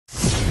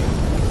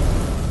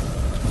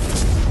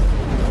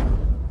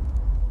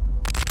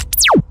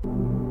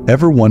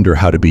Ever wonder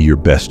how to be your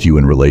best you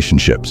in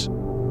relationships?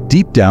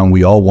 Deep down,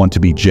 we all want to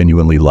be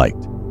genuinely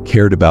liked,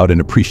 cared about, and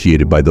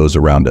appreciated by those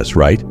around us,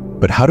 right?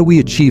 But how do we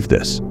achieve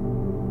this?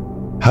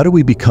 How do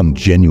we become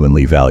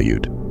genuinely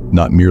valued?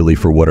 Not merely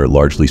for what are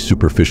largely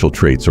superficial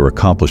traits or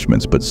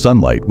accomplishments, but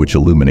sunlight which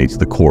illuminates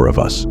the core of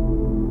us.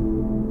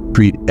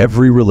 Treat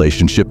every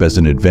relationship as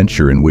an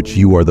adventure in which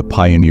you are the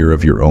pioneer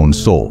of your own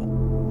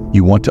soul.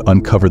 You want to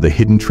uncover the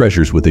hidden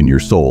treasures within your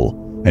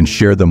soul and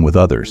share them with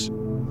others.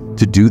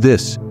 To do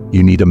this,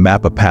 you need to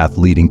map a path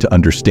leading to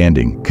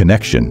understanding,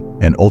 connection,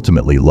 and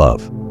ultimately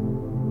love.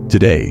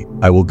 Today,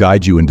 I will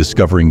guide you in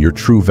discovering your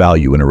true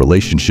value in a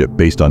relationship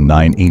based on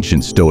 9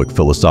 ancient Stoic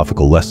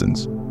philosophical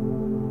lessons.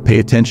 Pay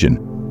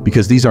attention,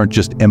 because these aren't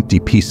just empty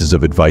pieces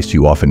of advice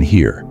you often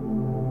hear.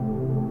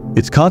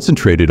 It's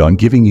concentrated on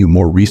giving you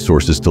more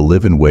resources to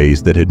live in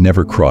ways that had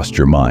never crossed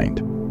your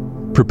mind.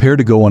 Prepare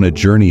to go on a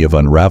journey of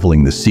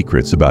unraveling the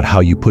secrets about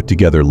how you put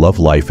together love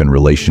life and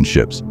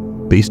relationships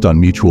based on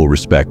mutual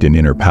respect and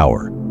inner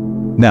power.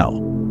 Now,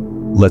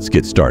 let's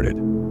get started.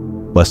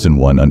 Lesson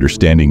 1: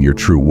 Understanding your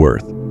true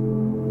worth.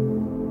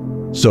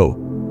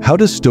 So, how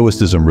does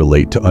Stoicism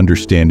relate to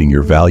understanding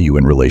your value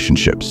in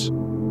relationships?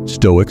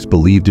 Stoics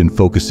believed in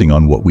focusing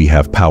on what we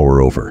have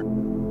power over.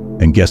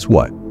 And guess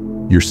what?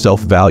 Your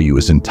self-value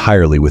is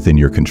entirely within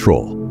your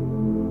control.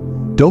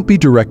 Don't be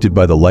directed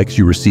by the likes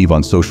you receive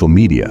on social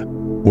media,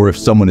 or if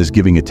someone is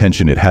giving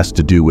attention, it has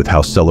to do with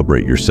how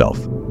celebrate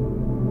yourself.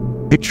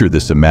 Picture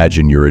this: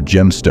 imagine you're a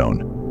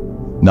gemstone.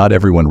 Not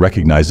everyone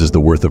recognizes the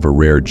worth of a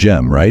rare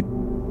gem, right?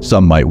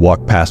 Some might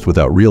walk past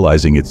without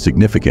realizing its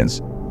significance,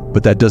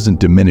 but that doesn't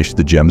diminish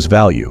the gem's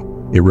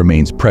value. It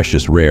remains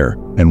precious, rare,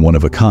 and one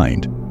of a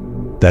kind.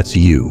 That's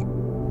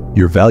you.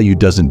 Your value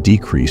doesn't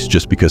decrease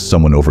just because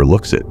someone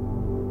overlooks it.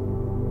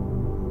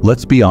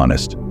 Let's be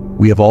honest,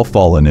 we have all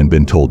fallen and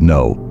been told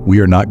no,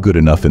 we are not good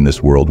enough in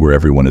this world where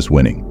everyone is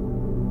winning.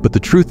 But the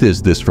truth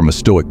is this: from a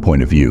Stoic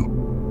point of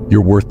view,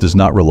 your worth does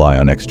not rely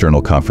on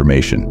external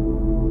confirmation.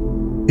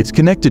 It's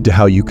connected to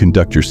how you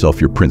conduct yourself,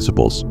 your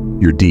principles,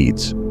 your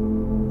deeds.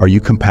 Are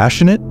you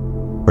compassionate?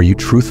 Are you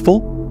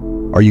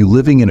truthful? Are you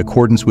living in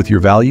accordance with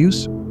your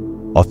values?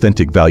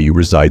 Authentic value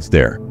resides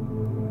there.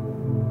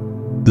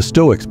 The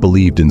Stoics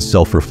believed in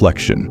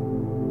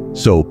self-reflection.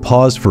 So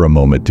pause for a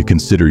moment to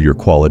consider your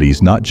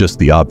qualities, not just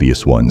the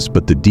obvious ones,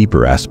 but the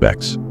deeper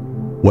aspects.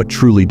 What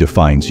truly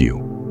defines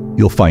you?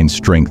 You'll find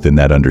strength in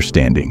that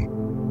understanding.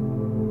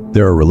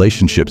 There are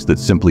relationships that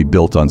simply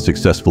built on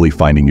successfully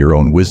finding your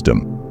own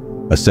wisdom,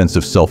 a sense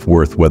of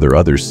self-worth whether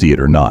others see it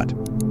or not.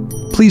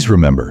 Please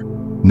remember,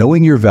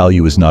 knowing your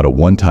value is not a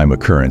one-time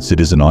occurrence, it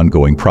is an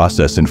ongoing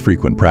process and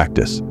frequent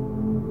practice.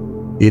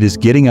 It is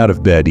getting out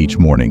of bed each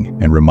morning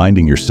and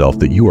reminding yourself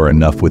that you are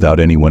enough without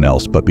anyone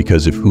else but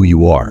because of who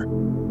you are.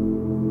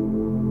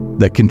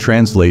 That can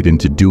translate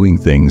into doing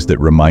things that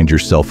remind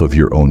yourself of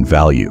your own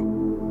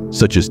value,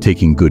 such as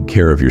taking good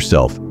care of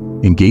yourself,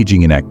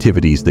 engaging in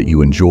activities that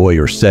you enjoy,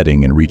 or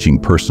setting and reaching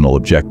personal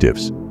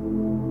objectives.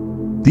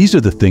 These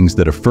are the things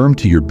that affirm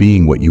to your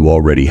being what you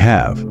already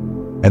have,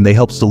 and they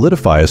help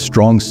solidify a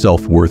strong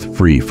self-worth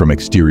free from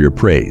exterior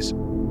praise.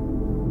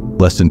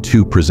 Lesson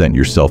 2: Present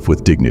yourself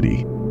with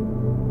dignity.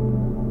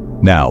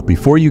 Now,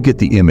 before you get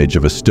the image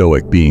of a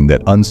Stoic being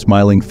that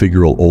unsmiling,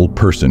 figural old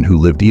person who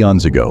lived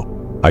eons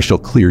ago, I shall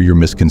clear your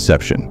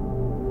misconception.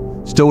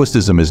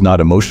 Stoicism is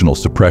not emotional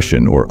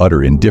suppression or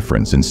utter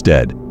indifference.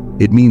 Instead,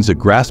 it means a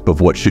grasp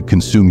of what should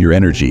consume your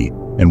energy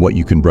and what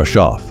you can brush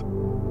off.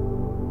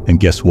 And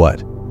guess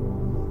what?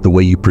 The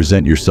way you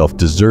present yourself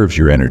deserves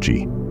your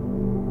energy.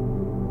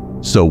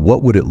 So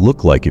what would it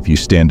look like if you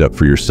stand up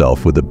for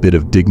yourself with a bit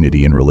of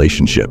dignity in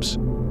relationships?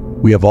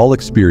 We have all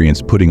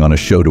experienced putting on a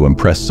show to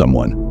impress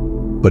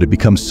someone, but it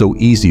becomes so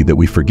easy that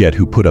we forget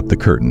who put up the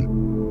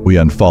curtain. We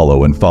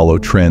unfollow and follow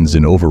trends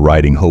in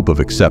overriding hope of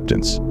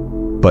acceptance.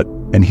 But,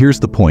 and here's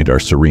the point, our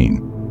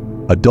serene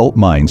adult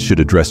minds should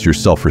address your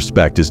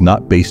self-respect is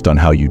not based on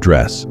how you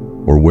dress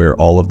or where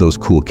all of those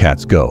cool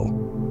cats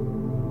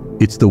go.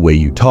 It's the way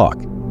you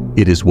talk.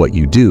 It is what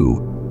you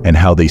do and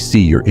how they see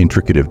your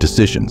intricate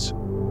decisions.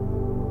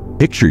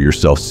 Picture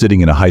yourself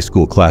sitting in a high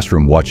school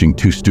classroom watching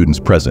 2 students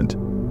present.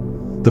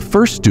 The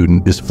first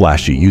student is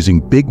flashy, using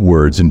big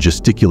words and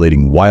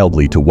gesticulating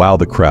wildly to wow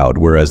the crowd,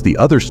 whereas the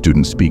other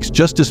student speaks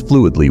just as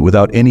fluidly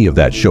without any of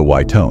that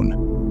show-why tone.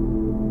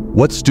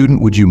 What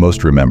student would you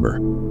most remember?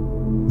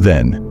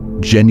 Then,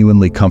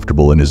 genuinely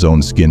comfortable in his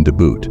own skin to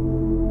boot.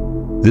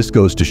 This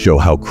goes to show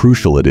how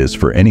crucial it is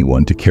for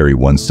anyone to carry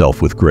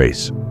oneself with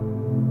grace.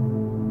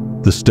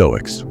 The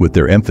Stoics, with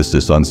their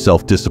emphasis on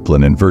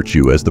self-discipline and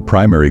virtue as the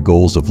primary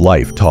goals of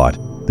life, taught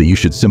that you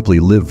should simply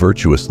live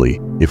virtuously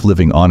if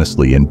living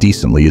honestly and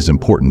decently is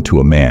important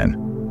to a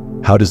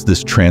man. How does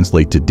this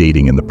translate to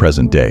dating in the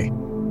present day?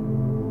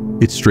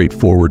 It's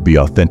straightforward: be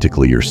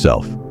authentically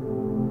yourself.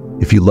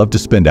 If you love to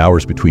spend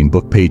hours between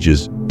book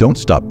pages, don't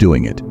stop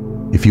doing it.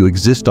 If you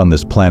exist on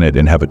this planet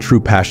and have a true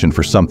passion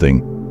for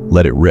something,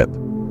 let it rip.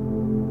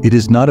 It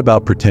is not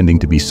about pretending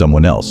to be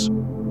someone else,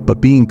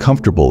 but being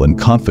comfortable and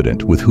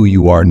confident with who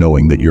you are,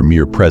 knowing that your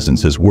mere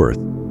presence has worth.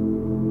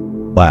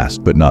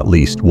 Last but not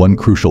least, one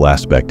crucial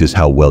aspect is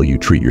how well you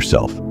treat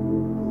yourself.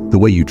 The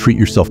way you treat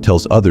yourself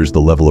tells others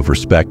the level of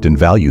respect and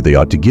value they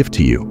ought to give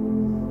to you.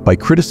 By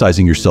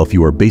criticizing yourself,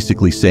 you are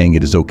basically saying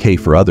it is okay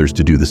for others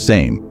to do the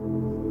same.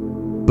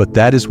 But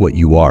that is what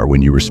you are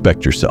when you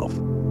respect yourself,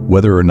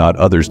 whether or not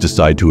others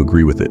decide to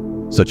agree with it,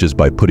 such as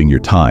by putting your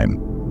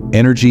time,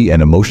 energy,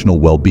 and emotional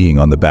well-being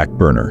on the back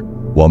burner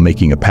while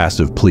making a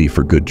passive plea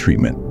for good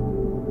treatment.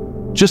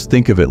 Just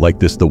think of it like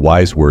this: the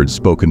wise words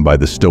spoken by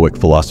the Stoic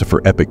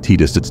philosopher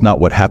Epictetus, "It's not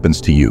what happens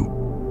to you,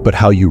 but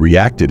how you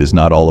react. It is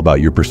not all about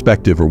your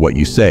perspective or what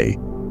you say,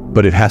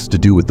 but it has to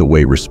do with the way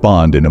you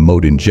respond and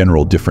emote in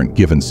general different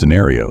given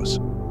scenarios."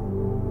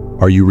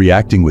 Are you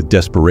reacting with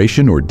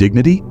desperation or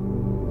dignity?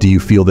 Do you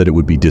feel that it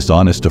would be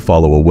dishonest to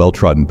follow a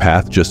well-trodden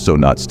path just so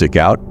not stick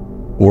out?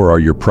 Or are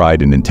your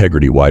pride and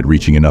integrity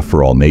wide-reaching enough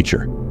for all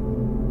nature?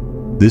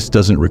 This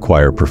doesn't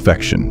require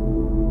perfection.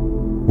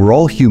 We're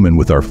all human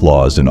with our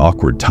flaws and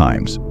awkward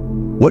times.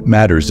 What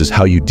matters is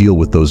how you deal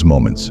with those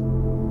moments.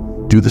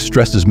 Do the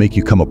stresses make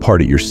you come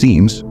apart at your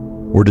seams,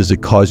 or does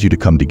it cause you to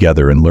come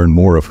together and learn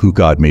more of who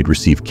God made,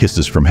 receive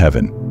kisses from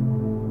heaven?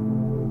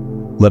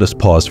 Let us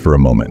pause for a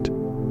moment.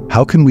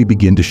 How can we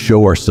begin to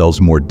show ourselves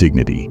more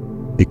dignity?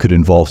 It could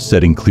involve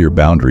setting clear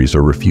boundaries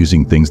or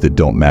refusing things that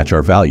don't match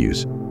our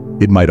values.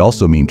 It might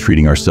also mean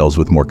treating ourselves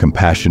with more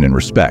compassion and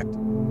respect.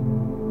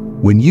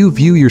 When you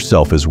view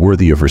yourself as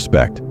worthy of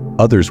respect,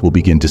 others will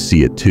begin to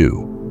see it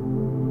too.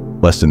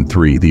 Lesson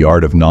 3: the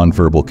art of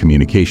nonverbal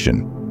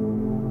communication.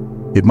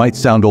 It might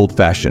sound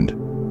old-fashioned,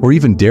 or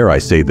even, dare I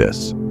say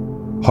this,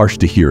 harsh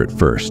to hear at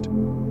first.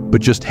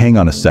 But just hang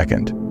on a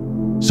second.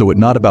 So it's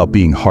not about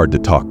being hard to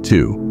talk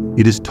to.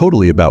 It is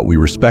totally about we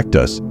respect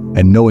us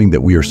and knowing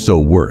that we are so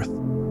worth.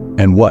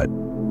 And what?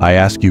 I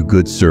ask you,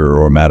 good sir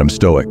or Madam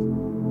Stoic.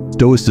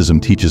 Stoicism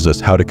teaches us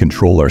how to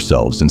control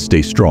ourselves and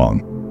stay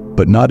strong,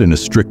 but not in a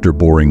strict or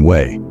boring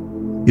way.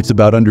 It's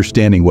about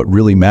understanding what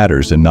really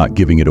matters and not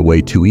giving it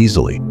away too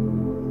easily.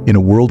 In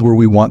a world where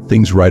we want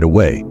things right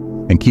away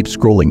and keep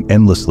scrolling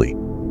endlessly,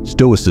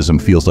 Stoicism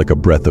feels like a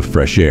breath of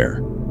fresh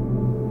air.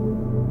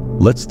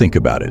 Let's think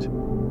about it.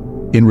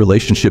 In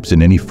relationships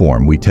in any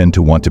form, we tend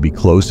to want to be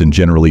close and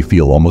generally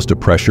feel almost a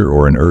pressure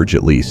or an urge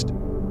at least.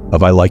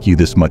 If I like you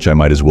this much, I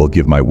might as well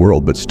give my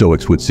world, but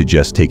Stoics would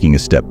suggest taking a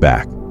step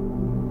back.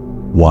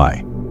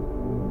 Why?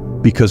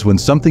 Because when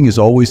something is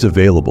always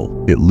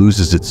available, it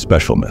loses its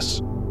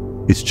specialness.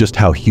 It's just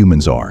how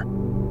humans are.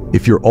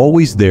 If you're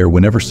always there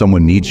whenever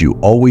someone needs you,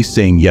 always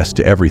saying yes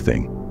to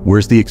everything,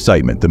 where's the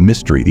excitement, the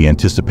mystery, the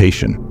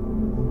anticipation?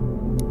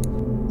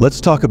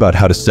 Let's talk about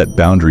how to set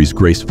boundaries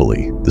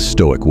gracefully, the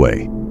Stoic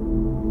way.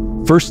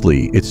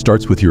 Firstly, it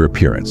starts with your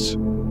appearance.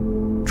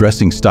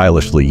 Dressing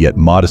stylishly yet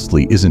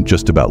modestly isn't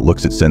just about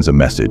looks, it sends a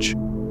message.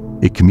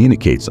 It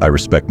communicates, I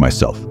respect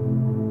myself.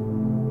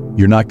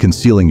 You're not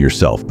concealing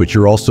yourself, but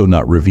you're also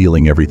not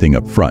revealing everything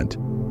up front.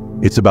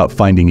 It's about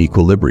finding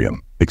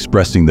equilibrium,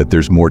 expressing that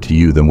there's more to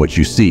you than what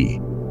you see.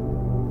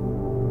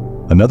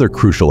 Another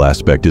crucial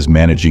aspect is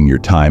managing your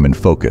time and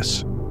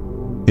focus.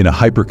 In a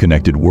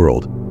hyper-connected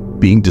world,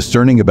 being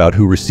discerning about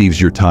who receives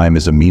your time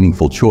is a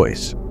meaningful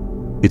choice.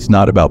 It's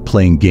not about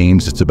playing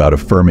games, it's about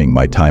affirming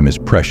my time is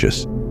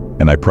precious,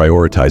 and I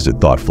prioritize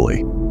it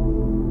thoughtfully.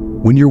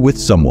 When you're with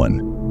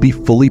someone, be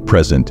fully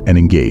present and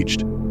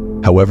engaged.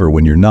 However,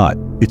 when you're not,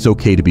 it's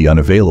okay to be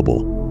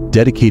unavailable,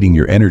 dedicating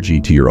your energy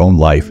to your own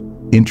life,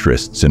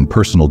 interests, and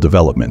personal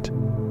development.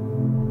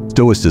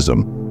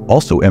 Stoicism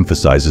also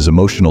emphasizes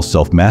emotional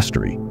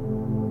self-mastery.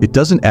 It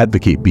doesn't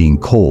advocate being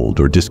cold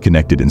or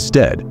disconnected.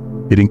 Instead,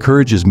 it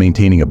encourages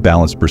maintaining a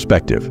balanced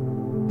perspective.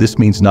 This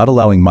means not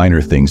allowing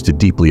minor things to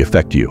deeply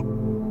affect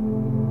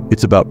you.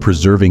 It's about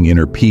preserving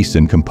inner peace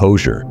and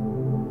composure.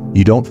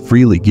 You don't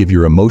freely give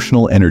your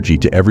emotional energy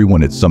to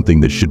everyone, it's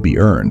something that should be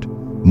earned,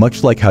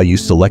 much like how you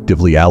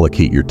selectively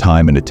allocate your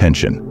time and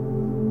attention.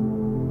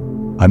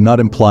 I'm not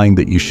implying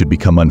that you should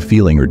become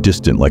unfeeling or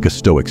distant like a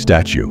Stoic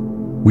statue.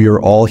 We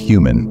are all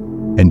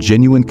human, and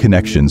genuine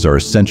connections are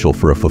essential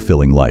for a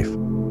fulfilling life.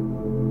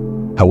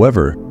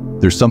 However,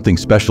 there's something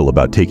special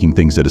about taking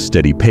things at a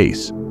steady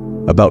pace,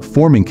 about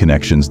forming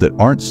connections that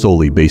aren't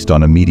solely based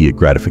on immediate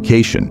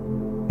gratification.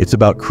 It's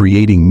about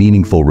creating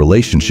meaningful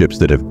relationships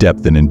that have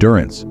depth and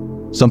endurance,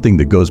 something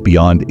that goes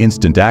beyond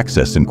instant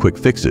access and quick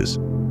fixes.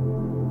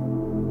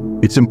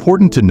 It's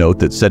important to note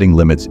that setting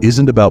limits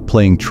isn't about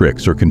playing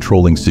tricks or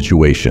controlling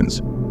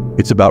situations.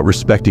 It's about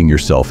respecting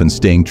yourself and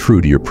staying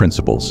true to your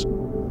principles.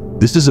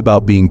 This is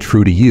about being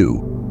true to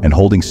you and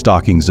holding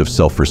stockings of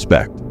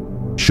self-respect,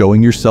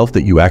 showing yourself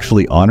that you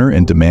actually honor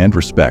and demand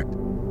respect,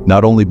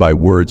 not only by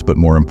words but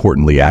more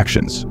importantly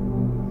actions.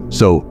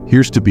 So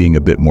here's to being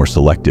a bit more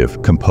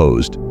selective,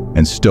 composed,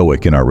 and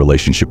stoic in our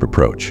relationship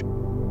approach.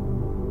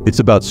 It's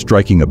about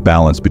striking a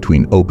balance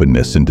between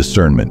openness and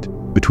discernment,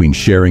 between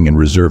sharing and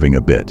reserving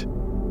a bit.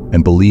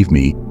 And believe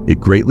me, it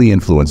greatly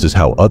influences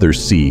how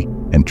others see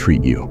and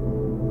treat you.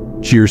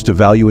 Cheers to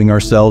valuing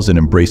ourselves and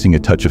embracing a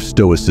touch of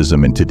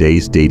stoicism in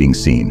today's dating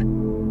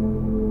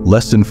scene.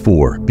 Lesson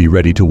 4: be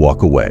ready to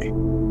walk away.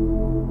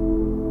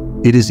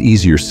 It is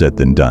easier said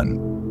than done.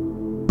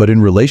 But in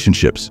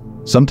relationships,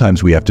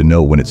 sometimes we have to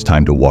know when it's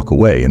time to walk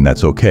away, and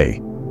that's okay.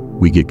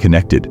 We get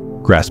connected,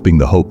 grasping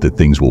the hope that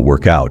things will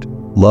work out.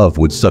 Love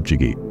would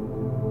subjugate.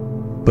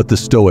 But the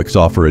Stoics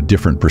offer a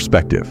different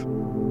perspective.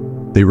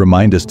 They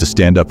remind us to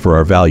stand up for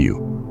our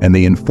value, and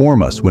they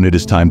inform us when it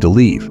is time to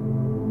leave.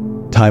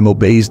 Time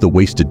obeys the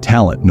wasted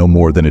talent no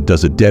more than it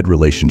does a dead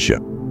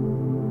relationship.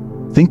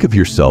 Think of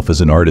yourself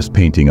as an artist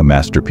painting a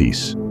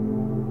masterpiece.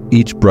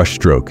 Each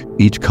brushstroke,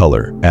 each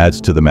color adds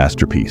to the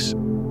masterpiece.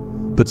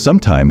 But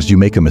sometimes you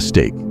make a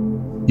mistake.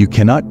 You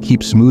cannot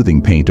keep smoothing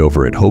paint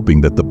over it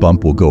hoping that the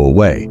bump will go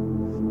away.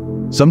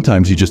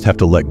 Sometimes you just have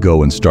to let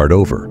go and start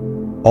over.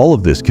 All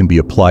of this can be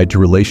applied to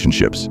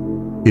relationships.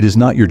 It is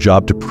not your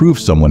job to prove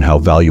someone how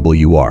valuable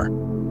you are.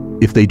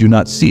 If they do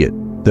not see it,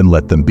 then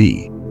let them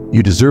be.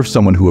 You deserve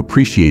someone who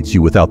appreciates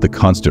you without the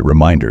constant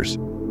reminders.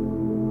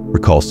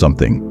 Recall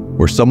something,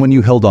 or someone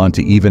you held on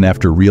to even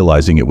after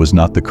realizing it was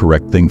not the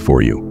correct thing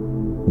for you.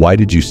 Why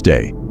did you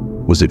stay?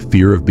 Was it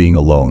fear of being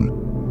alone?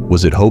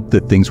 Was it hope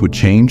that things would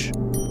change?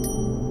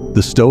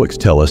 The Stoics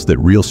tell us that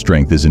real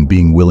strength is in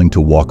being willing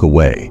to walk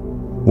away,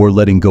 or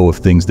letting go of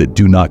things that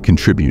do not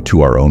contribute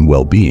to our own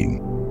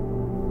well-being.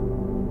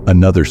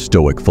 Another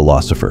Stoic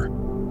philosopher,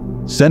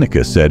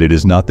 Seneca, said, "It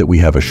is not that we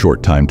have a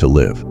short time to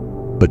live,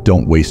 but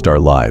don't waste our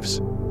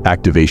lives."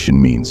 Activation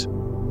means,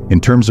 in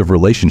terms of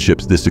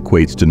relationships, this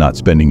equates to not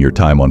spending your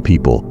time on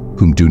people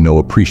whom do not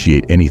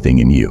appreciate anything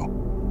in you.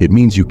 It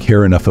means you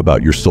care enough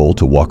about your soul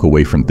to walk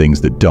away from things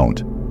that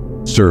don't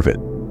serve it.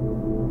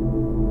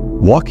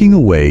 Walking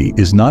away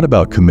is not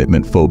about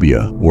commitment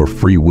phobia or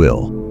free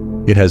will.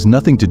 It has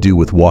nothing to do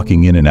with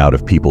walking in and out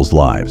of people's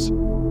lives.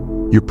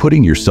 You're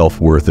putting your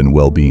self-worth and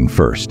well-being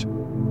first.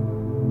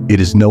 It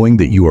is knowing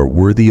that you are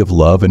worthy of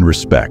love and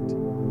respect,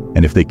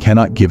 and if they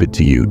cannot give it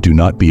to you, do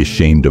not be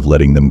ashamed of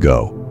letting them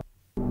go.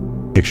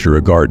 Picture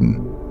a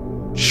garden.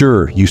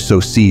 Sure, you sow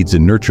seeds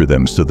and nurture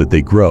them so that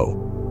they grow.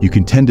 You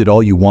can tend it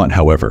all you want,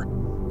 however.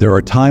 There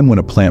are times when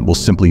a plant will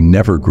simply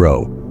never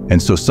grow,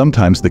 and so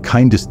sometimes the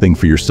kindest thing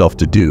for yourself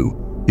to do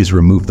is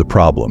remove the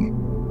problem.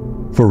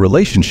 For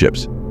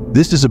relationships,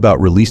 this is about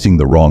releasing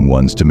the wrong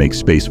ones to make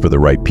space for the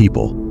right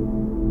people.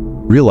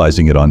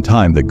 Realizing it on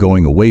time that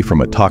going away from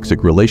a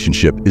toxic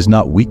relationship is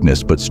not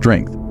weakness but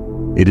strength.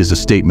 It is a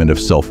statement of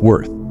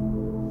self-worth.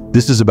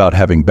 This is about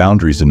having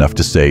boundaries enough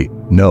to say,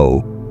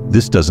 no,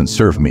 this doesn't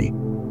serve me.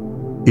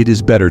 It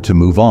is better to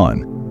move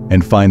on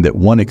and find that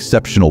one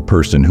exceptional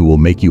person who will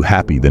make you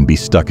happy than be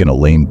stuck in a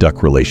lame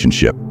duck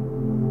relationship.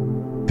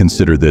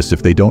 Consider this: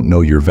 if they don't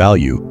know your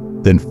value,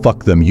 then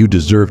fuck them. You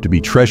deserve to be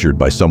treasured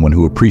by someone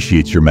who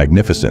appreciates your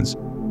magnificence.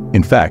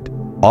 In fact,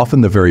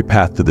 often the very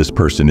path to this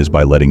person is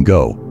by letting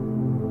go.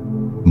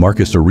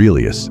 Marcus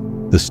Aurelius,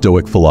 the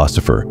Stoic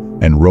philosopher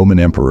and Roman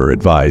emperor,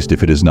 advised,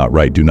 "If it is not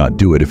right, do not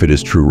do it. If it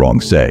is true, wrong,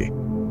 say."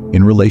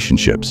 In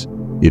relationships,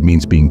 it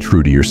means being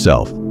true to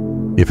yourself.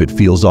 If it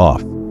feels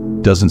off,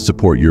 doesn't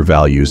support your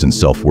values and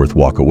self-worth,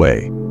 walk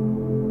away.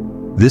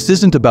 This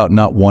isn't about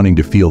not wanting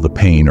to feel the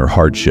pain or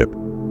hardship.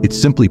 It's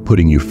simply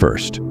putting you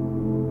first.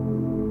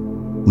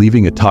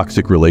 Leaving a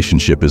toxic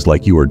relationship is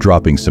like you are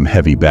dropping some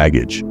heavy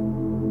baggage.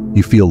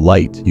 You feel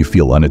light, you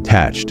feel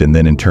unattached, and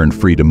then in turn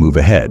free to move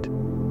ahead.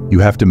 You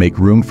have to make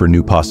room for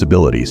new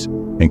possibilities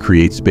and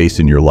create space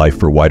in your life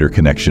for wider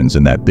connections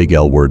and that big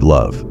L word,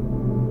 love.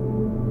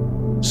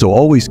 So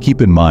always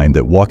keep in mind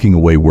that walking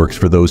away works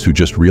for those who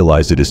just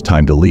realize it is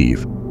time to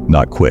leave,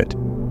 not quit.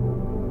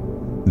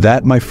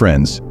 That, my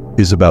friends,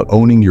 is about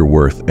owning your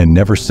worth and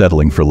never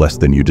settling for less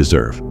than you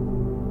deserve.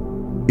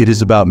 It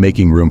is about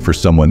making room for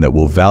someone that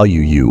will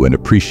value you and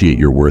appreciate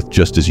your worth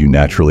just as you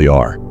naturally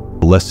are.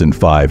 Lesson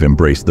 5: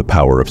 Embrace the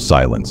power of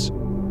silence.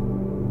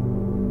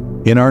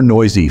 In our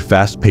noisy,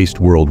 fast-paced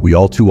world, we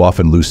all too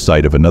often lose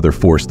sight of another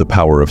force, the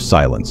power of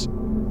silence.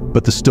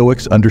 But the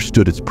Stoics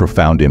understood its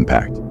profound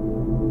impact.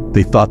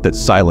 They thought that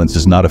silence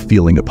is not a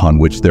feeling upon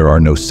which there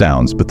are no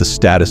sounds, but the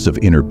status of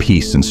inner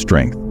peace and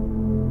strength.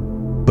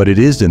 But it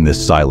is in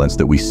this silence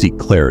that we seek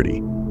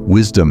clarity,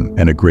 wisdom,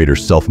 and a greater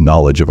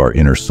self-knowledge of our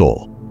inner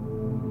soul.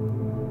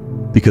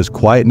 Because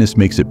quietness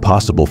makes it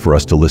possible for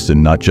us to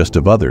listen not just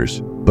of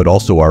others, but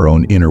also our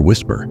own inner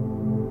whisper.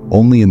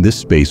 Only in this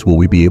space will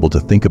we be able to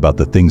think about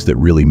the things that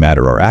really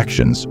matter, our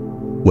actions,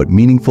 what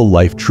meaningful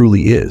life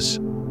truly is.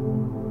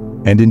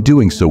 And in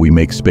doing so, we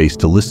make space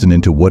to listen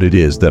into what it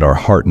is that our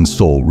heart and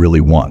soul really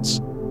wants.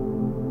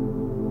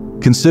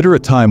 Consider a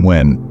time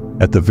when,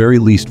 at the very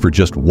least for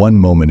just one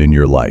moment in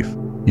your life,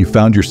 you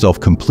found yourself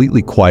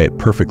completely quiet,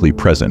 perfectly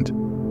present.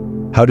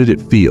 How did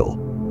it feel?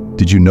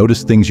 Did you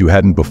notice things you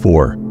hadn't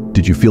before?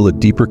 Did you feel a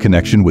deeper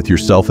connection with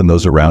yourself and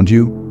those around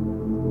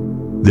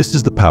you? This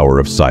is the power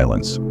of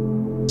silence.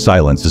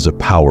 Silence is a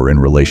power in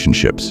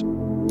relationships.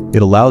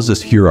 It allows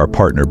us to hear our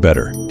partner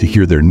better, to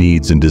hear their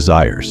needs and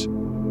desires.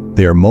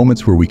 They are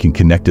moments where we can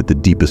connect at the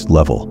deepest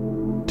level.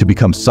 To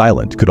become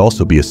silent could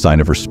also be a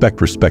sign of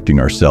respect, respecting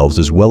ourselves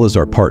as well as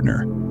our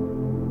partner.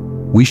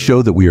 We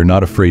show that we are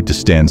not afraid to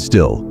stand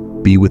still,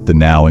 be with the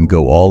now, and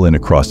go all in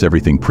across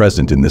everything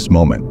present in this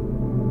moment.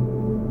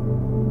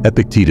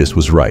 Epictetus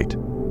was right.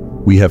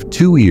 We have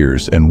 2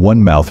 ears and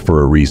 1 mouth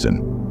for a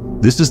reason.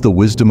 This is the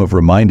wisdom of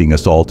reminding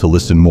us all to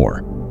listen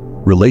more.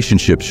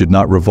 Relationships should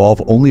not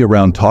revolve only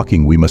around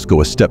talking. We must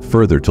go a step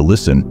further to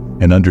listen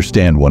and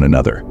understand one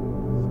another.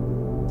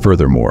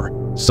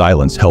 Furthermore,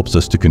 silence helps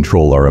us to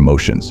control our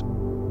emotions.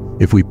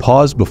 If we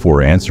pause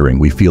before answering,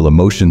 we feel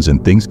emotions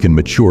and things can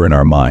mature in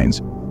our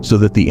minds so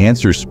that the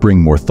answers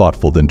spring more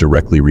thoughtful than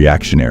directly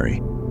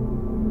reactionary.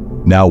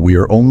 Now we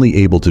are only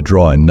able to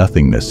draw in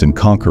nothingness and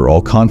conquer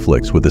all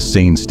conflicts with a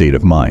sane state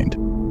of mind.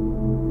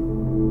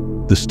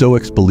 The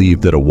Stoics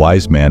believed that a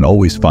wise man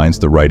always finds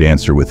the right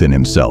answer within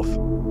himself.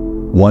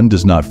 One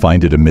does not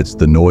find it amidst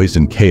the noise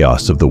and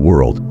chaos of the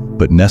world,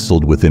 but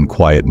nestled within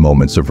quiet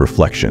moments of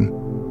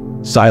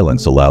reflection.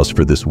 Silence allows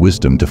for this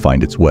wisdom to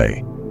find its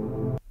way.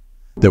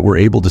 That we're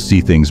able to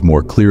see things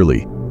more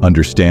clearly,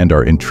 understand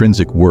our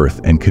intrinsic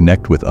worth, and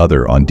connect with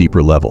others on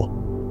deeper level.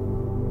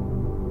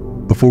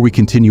 Before we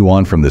continue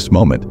on from this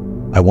moment,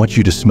 I want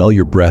you to smell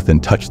your breath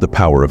and touch the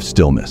power of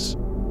stillness.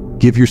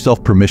 Give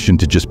yourself permission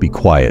to just be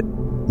quiet,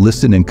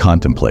 listen and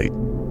contemplate.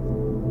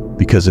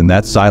 Because in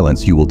that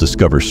silence you will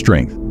discover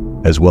strength,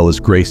 as well as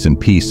grace and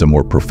peace, a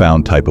more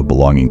profound type of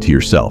belonging to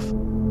yourself.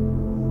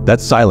 That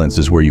silence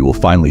is where you will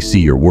finally see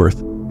your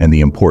worth and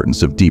the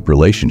importance of deep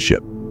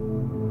relationship.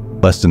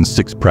 Lesson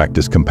 6.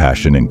 Practice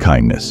compassion and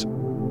kindness.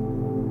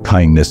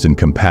 Kindness and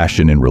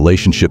compassion in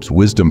relationships.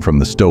 Wisdom from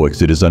the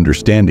Stoics. It is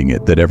understanding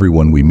it that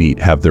everyone we meet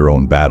have their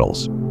own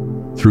battles.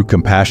 Through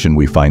compassion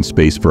we find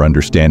space for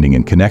understanding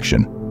and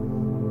connection.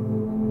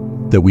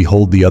 That we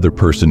hold the other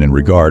person in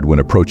regard when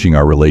approaching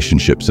our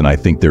relationships, and I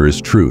think there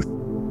is truth.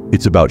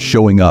 It's about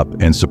showing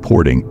up and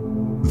supporting,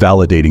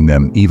 validating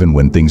them even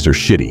when things are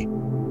shitty.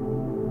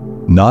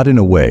 Not in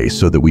a way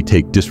so that we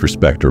take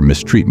disrespect or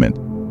mistreatment,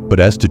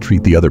 but as to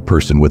treat the other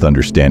person with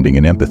understanding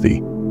and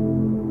empathy.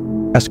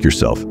 Ask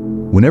yourself,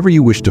 whenever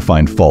you wish to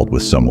find fault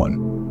with someone,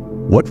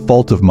 what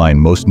fault of mine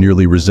most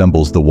nearly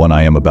resembles the one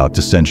I am about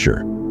to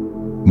censure?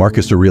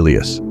 Marcus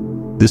Aurelius.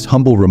 This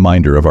humble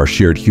reminder of our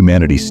shared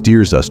humanity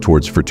steers us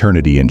towards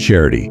fraternity and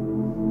charity.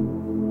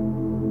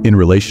 In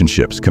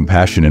relationships,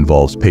 compassion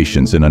involves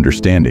patience and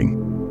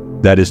understanding.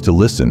 That is to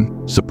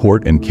listen,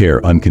 support, and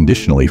care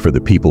unconditionally for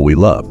the people we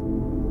love.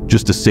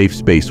 Just a safe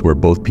space where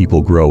both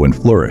people grow and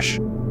flourish.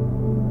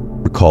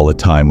 Recall a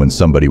time when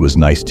somebody was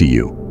nice to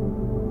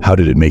you. How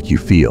did it make you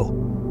feel?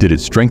 Did it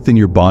strengthen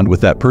your bond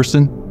with that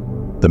person?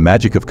 The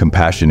magic of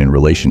compassion in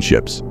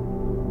relationships.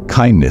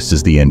 Kindness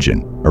is the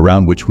engine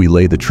around which we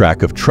lay the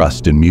track of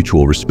trust and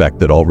mutual respect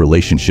that all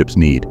relationships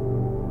need.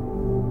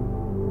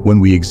 When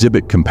we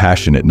exhibit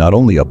compassion, it not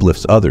only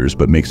uplifts others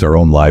but makes our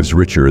own lives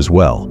richer as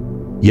well.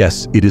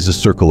 Yes, it is a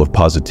circle of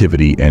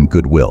positivity and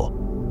goodwill.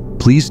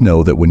 Please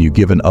know that when you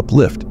give an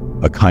uplift,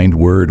 a kind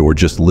word, or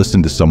just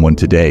listen to someone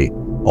today,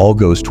 all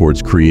goes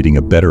towards creating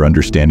a better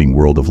understanding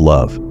world of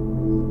love.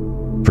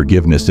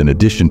 Forgiveness. In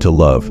addition to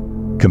love,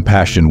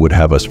 compassion would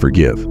have us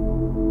forgive.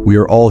 We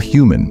are all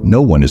human,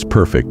 no one is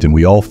perfect, and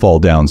we all fall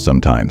down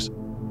sometimes.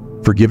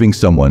 Forgiving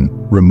someone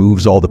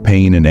removes all the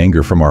pain and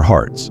anger from our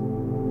hearts.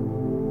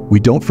 We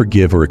don't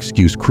forgive or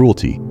excuse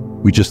cruelty,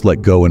 we just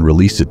let go and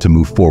release it to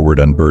move forward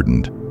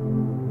unburdened.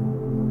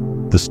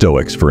 The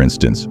Stoics, for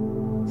instance,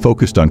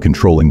 focused on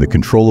controlling the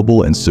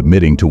controllable and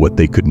submitting to what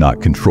they could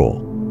not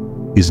control.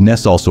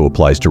 Isness also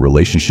applies to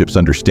relationships,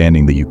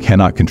 understanding that you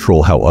cannot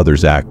control how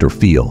others act or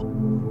feel,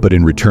 but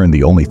in return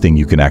the only thing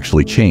you can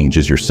actually change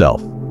is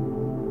yourself.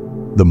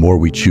 The more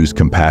we choose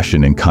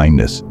compassion and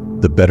kindness,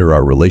 the better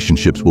our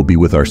relationships will be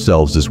with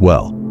ourselves as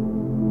well.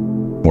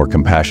 More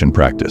compassion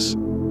practice.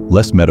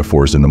 Less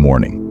metaphors in the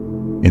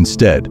morning.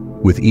 Instead,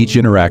 with each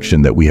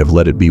interaction that we have,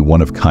 let it be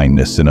one of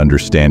kindness and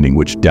understanding,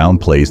 which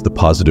downplays the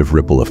positive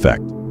ripple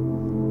effect.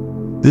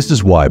 This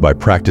is why, by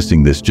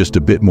practicing this just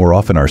a bit more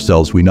often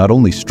ourselves, we not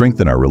only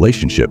strengthen our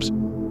relationships,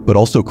 but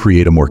also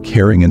create a more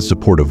caring and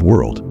supportive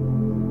world.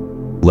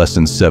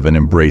 Lesson 7.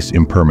 Embrace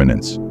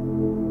impermanence.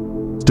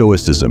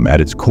 Stoicism,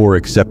 at its core,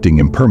 accepting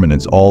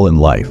impermanence. All in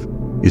life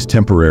is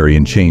temporary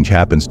and change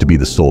happens to be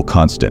the sole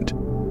constant.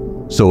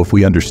 So if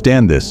we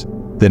understand this,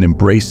 then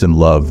embrace and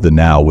love the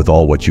now with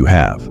all what you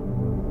have.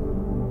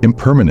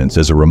 Impermanence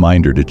as a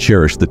reminder to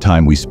cherish the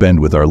time we spend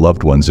with our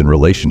loved ones in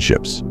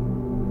relationships.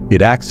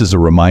 It acts as a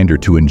reminder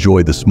to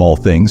enjoy the small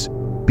things,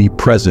 be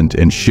present,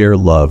 and share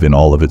love in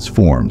all of its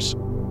forms.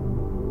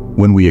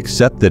 When we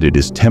accept that it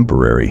is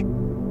temporary,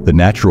 the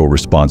natural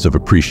response of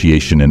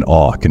appreciation and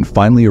awe can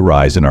finally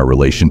arise in our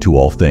relation to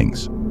all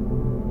things.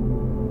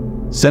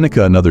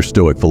 Seneca, another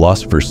Stoic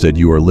philosopher, said,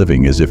 "You are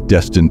living as if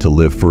destined to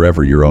live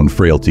forever. Your own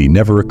frailty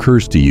never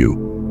occurs to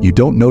you. You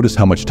don't notice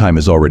how much time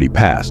has already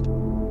passed,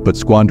 but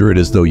squander it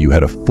as though you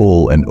had a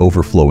full and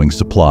overflowing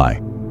supply."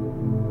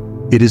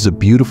 It is a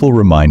beautiful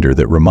reminder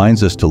that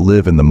reminds us to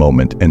live in the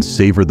moment and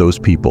savor those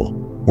people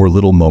or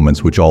little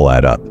moments which all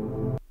add up.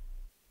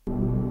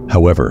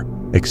 However,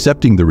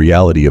 accepting the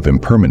reality of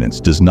impermanence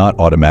does not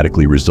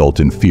automatically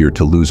result in fear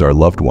to lose our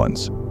loved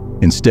ones.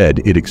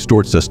 Instead, it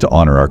exhorts us to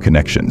honor our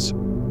connections,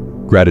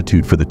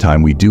 gratitude for the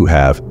time we do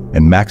have,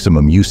 and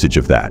maximum usage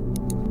of that.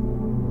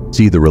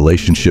 See the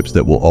relationships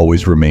that will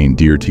always remain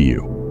dear to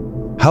you.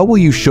 How will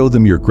you show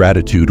them your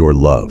gratitude or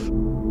love?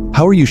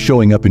 How are you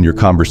showing up in your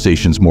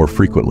conversations more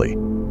frequently?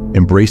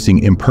 Embracing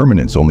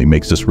impermanence only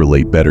makes us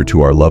relate better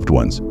to our loved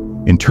ones,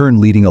 in turn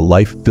leading a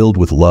life filled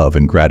with love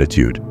and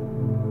gratitude.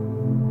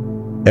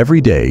 Every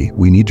day,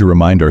 we need to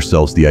remind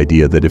ourselves the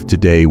idea that if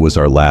today was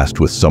our last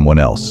with someone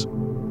else,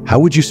 how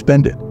would you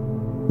spend it?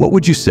 What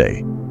would you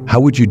say? How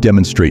would you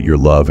demonstrate your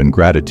love and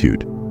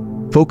gratitude?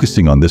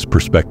 Focusing on this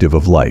perspective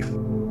of life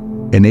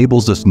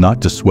enables us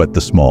not to sweat the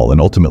small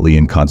and ultimately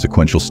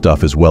inconsequential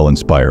stuff as well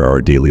inspire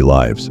our daily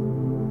lives.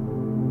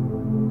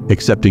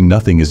 Accepting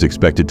nothing is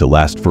expected to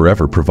last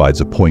forever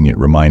provides a poignant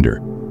reminder,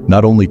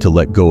 not only to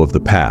let go of the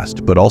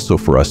past, but also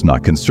for us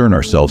not concern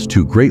ourselves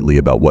too greatly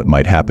about what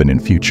might happen in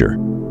future.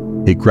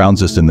 It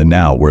grounds us in the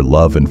now where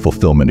love and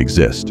fulfillment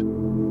exist.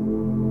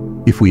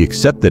 If we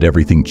accept that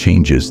everything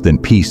changes, then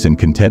peace and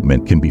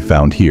contentment can be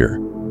found here.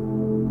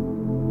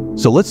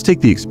 So let's take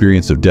the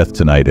experience of death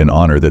tonight and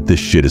honor that this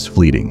shit is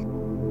fleeting.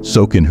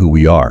 Soak in who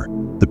we are,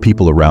 the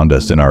people around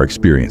us, and our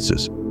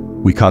experiences.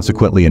 We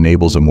consequently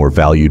enables a more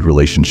valued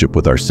relationship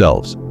with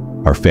ourselves,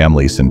 our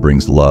families, and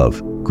brings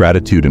love,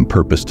 gratitude, and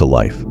purpose to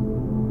life.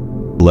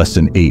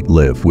 Lesson 8: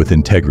 Live with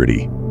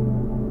integrity.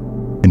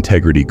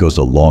 Integrity goes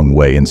a long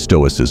way in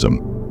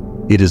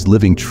Stoicism. It is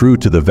living true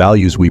to the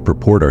values we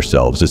purport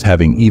ourselves as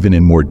having even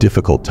in more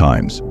difficult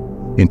times.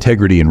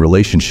 Integrity in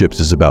relationships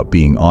is about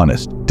being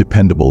honest,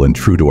 dependable, and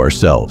true to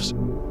ourselves.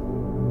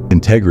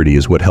 Integrity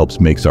is what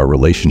helps makes our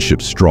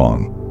relationships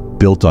strong,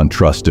 built on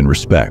trust and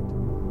respect.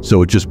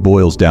 So it just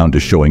boils down to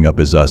showing up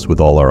as us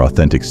with all our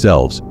authentic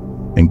selves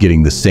and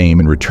getting the same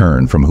in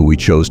return from who we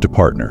chose to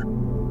partner.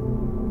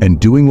 And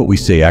doing what we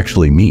say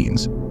actually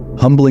means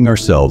humbling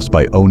ourselves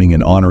by owning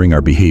and honoring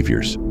our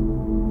behaviors.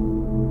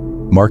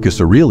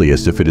 Marcus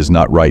Aurelius: if it is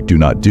not right, do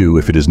not do.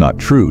 If it is not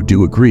true,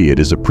 do agree. It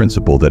is a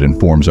principle that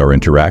informs our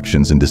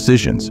interactions and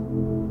decisions.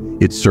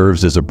 It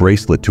serves as a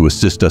bracelet to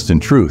assist us in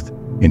truth,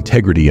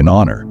 integrity, and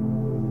honor.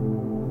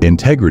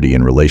 Integrity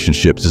in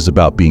relationships is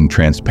about being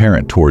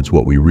transparent towards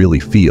what we really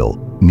feel,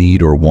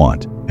 need, or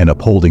want, and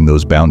upholding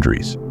those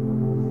boundaries.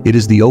 It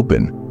is the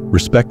open,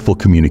 respectful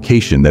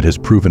communication that has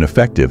proven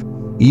effective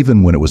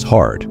even when it was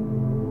hard.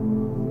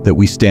 That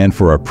we stand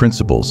for our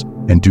principles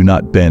and do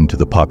not bend to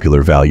the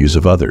popular values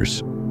of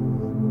others.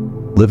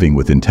 Living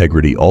with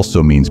integrity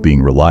also means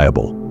being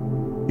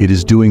reliable. It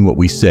is doing what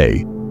we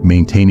say,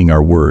 maintaining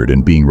our word,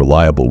 and being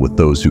reliable with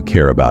those who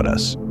care about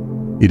us.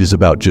 It is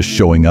about just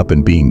showing up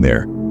and being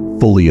there,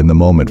 fully in the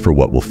moment for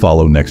what will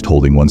follow next,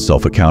 holding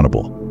oneself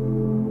accountable.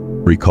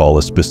 Recall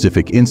a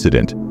specific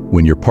incident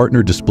when your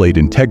partner displayed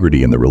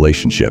integrity in the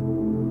relationship.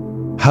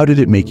 How did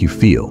it make you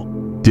feel?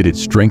 Did it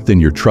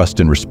strengthen your trust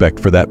and respect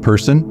for that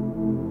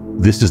person?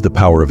 This is the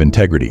power of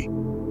integrity.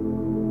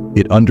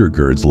 It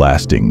undergirds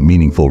lasting,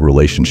 meaningful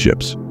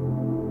relationships.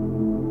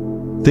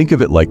 Think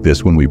of it like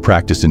this: when we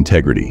practice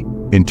integrity,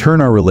 in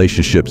turn our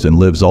relationships and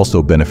lives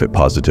also benefit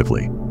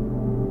positively.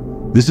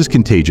 This is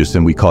contagious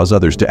and we cause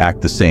others to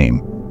act the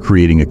same,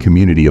 creating a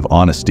community of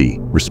honesty,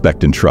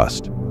 respect, and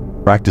trust.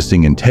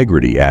 Practicing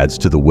integrity adds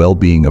to the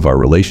well-being of our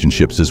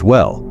relationships as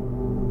well,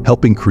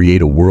 helping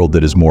create a world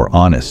that is more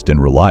honest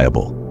and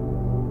reliable.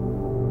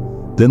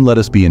 Then let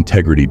us be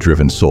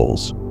integrity-driven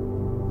souls.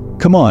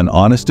 Come on,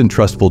 honest and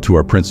trustful to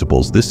our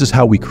principles. This is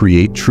how we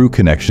create true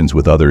connections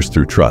with others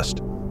through trust,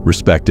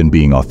 respect, and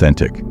being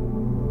authentic.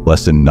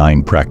 Lesson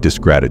 9: Practice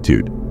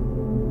gratitude.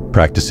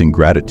 Practicing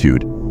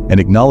gratitude and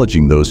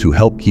acknowledging those who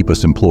help keep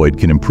us employed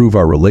can improve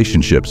our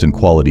relationships and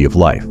quality of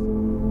life.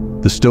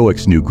 The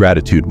Stoics knew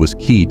gratitude was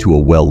key to a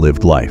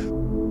well-lived life.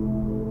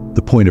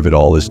 The point of it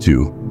all is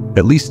to,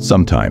 at least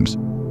sometimes,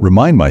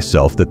 remind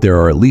myself that there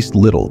are at least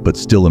little but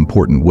still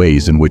important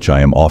ways in which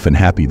I am often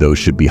happy. Those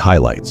should be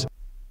highlights.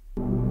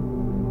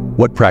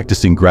 What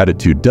practicing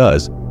gratitude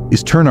does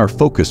is turn our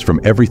focus from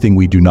everything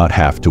we do not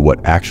have to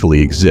what actually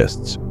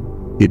exists.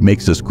 It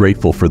makes us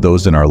grateful for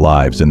those in our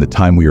lives and the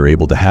time we are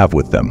able to have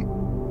with them.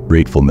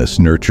 Gratefulness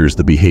nurtures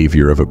the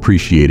behavior of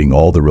appreciating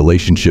all the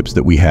relationships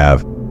that we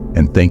have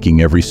and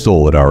thanking every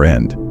soul at our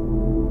end.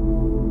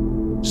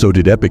 So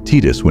did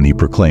Epictetus when he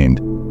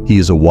proclaimed, "He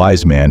is a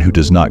wise man who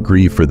does not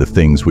grieve for the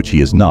things which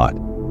he is not,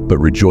 but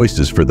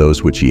rejoices for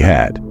those which he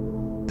had."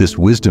 This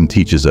wisdom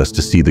teaches us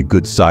to see the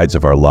good sides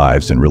of our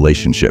lives and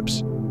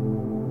relationships.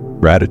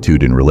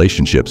 Gratitude in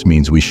relationships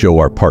means we show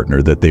our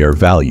partner that they are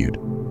valued.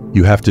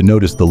 You have to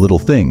notice the little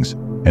things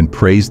and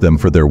praise them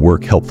for their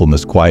work,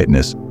 helpfulness,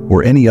 quietness,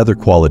 or any other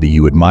quality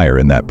you admire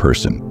in that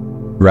person.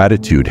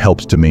 Gratitude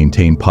helps to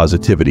maintain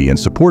positivity and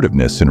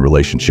supportiveness in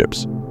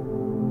relationships.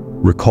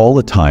 Recall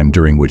a time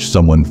during which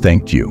someone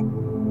thanked you.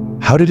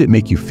 How did it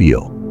make you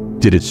feel?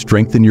 Did it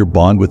strengthen your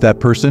bond with that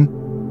person?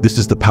 This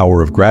is the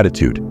power of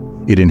gratitude.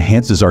 It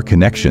enhances our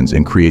connections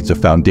and creates a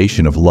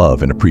foundation of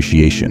love and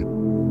appreciation.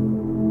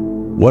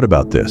 What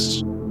about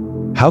this?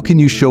 How can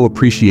you show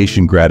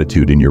appreciation,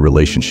 gratitude in your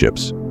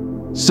relationships?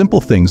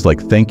 Simple things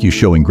like thank you,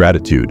 showing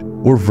gratitude,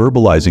 or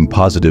verbalizing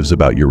positives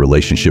about your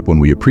relationship. When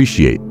we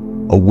appreciate,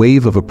 a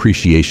wave of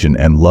appreciation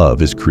and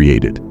love is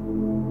created.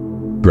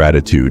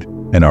 Gratitude,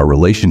 and our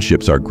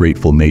relationships our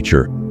grateful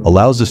nature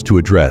allows us to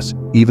address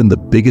even the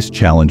biggest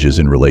challenges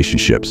in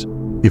relationships.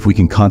 If we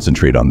can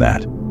concentrate on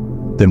that,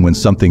 then when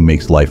something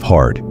makes life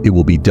hard, it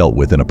will be dealt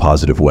with in a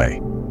positive way.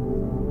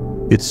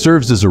 It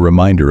serves as a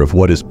reminder of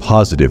what is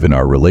positive in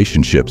our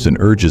relationships and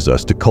urges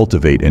us to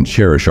cultivate and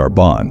cherish our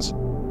bonds.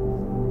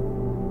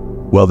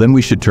 Well, then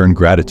we should turn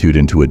gratitude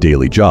into a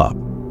daily job.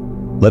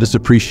 Let us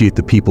appreciate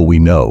the people we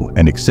know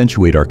and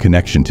accentuate our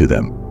connection to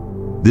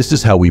them. This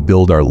is how we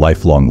build our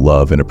lifelong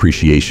love and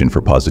appreciation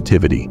for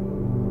positivity.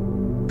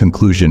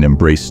 Conclusion: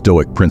 embrace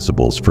Stoic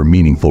principles for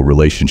meaningful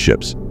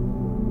relationships.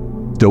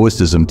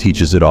 Stoicism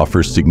teaches it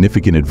offers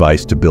significant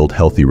advice to build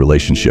healthy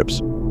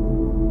relationships.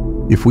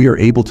 If we are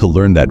able to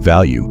learn that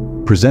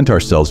value, present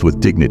ourselves with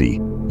dignity,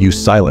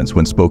 use silence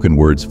when spoken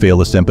words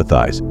fail us,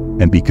 empathize,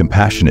 and be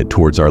compassionate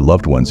towards our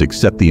loved ones,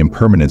 accept the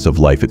impermanence of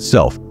life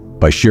itself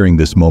by sharing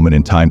this moment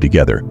in time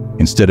together,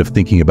 instead of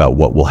thinking about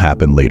what will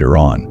happen later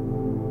on.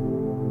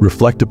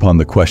 Reflect upon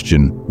the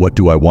question, what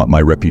do I want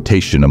my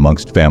reputation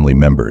amongst family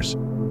members?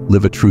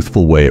 Live a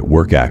truthful way at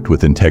work, act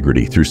with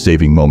integrity through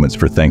saving moments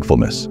for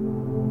thankfulness.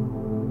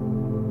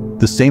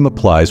 The same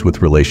applies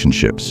with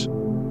relationships.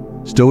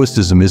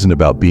 Stoicism isn't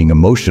about being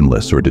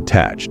emotionless or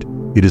detached.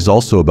 It is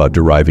also about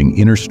deriving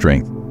inner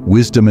strength,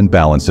 wisdom, and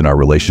balance in our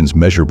relations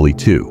measurably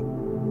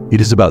too. It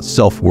is about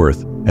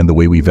self-worth and the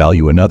way we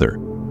value another,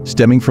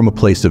 stemming from a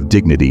place of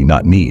dignity,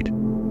 not need.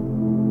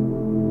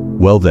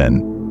 Well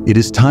then, it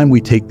is time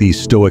we take these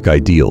Stoic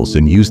ideals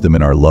and use them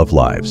in our love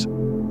lives.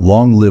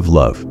 Long live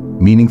love,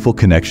 meaningful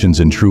connections,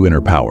 and true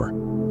inner power.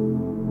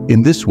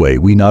 In this way,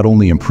 we not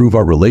only improve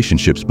our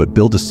relationships but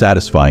build a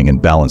satisfying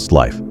and balanced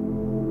life.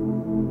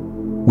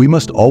 We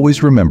must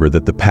always remember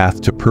that the path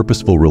to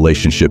purposeful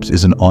relationships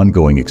is an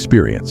ongoing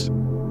experience.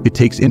 It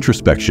takes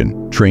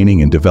introspection,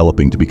 training, and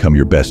developing to become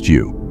your best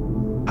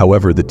you.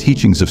 However, the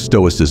teachings of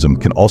Stoicism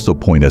can also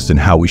point us in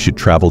how we should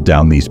travel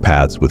down these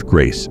paths with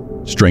grace,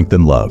 strength,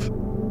 and love.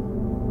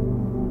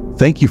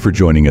 Thank you for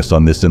joining us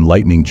on this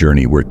enlightening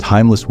journey where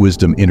timeless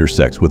wisdom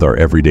intersects with our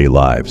everyday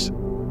lives.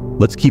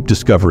 Let's keep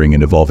discovering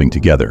and evolving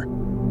together.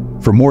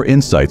 For more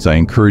insights, I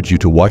encourage you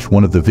to watch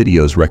one of the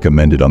videos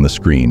recommended on the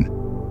screen.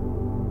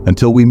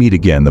 Until we meet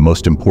again, the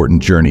most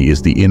important journey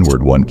is the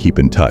inward one. Keep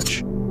in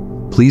touch.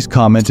 Please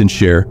comment and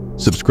share,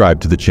 subscribe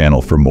to the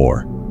channel for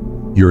more.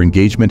 Your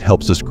engagement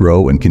helps us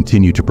grow and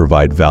continue to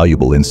provide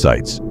valuable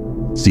insights.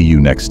 See you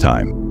next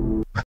time.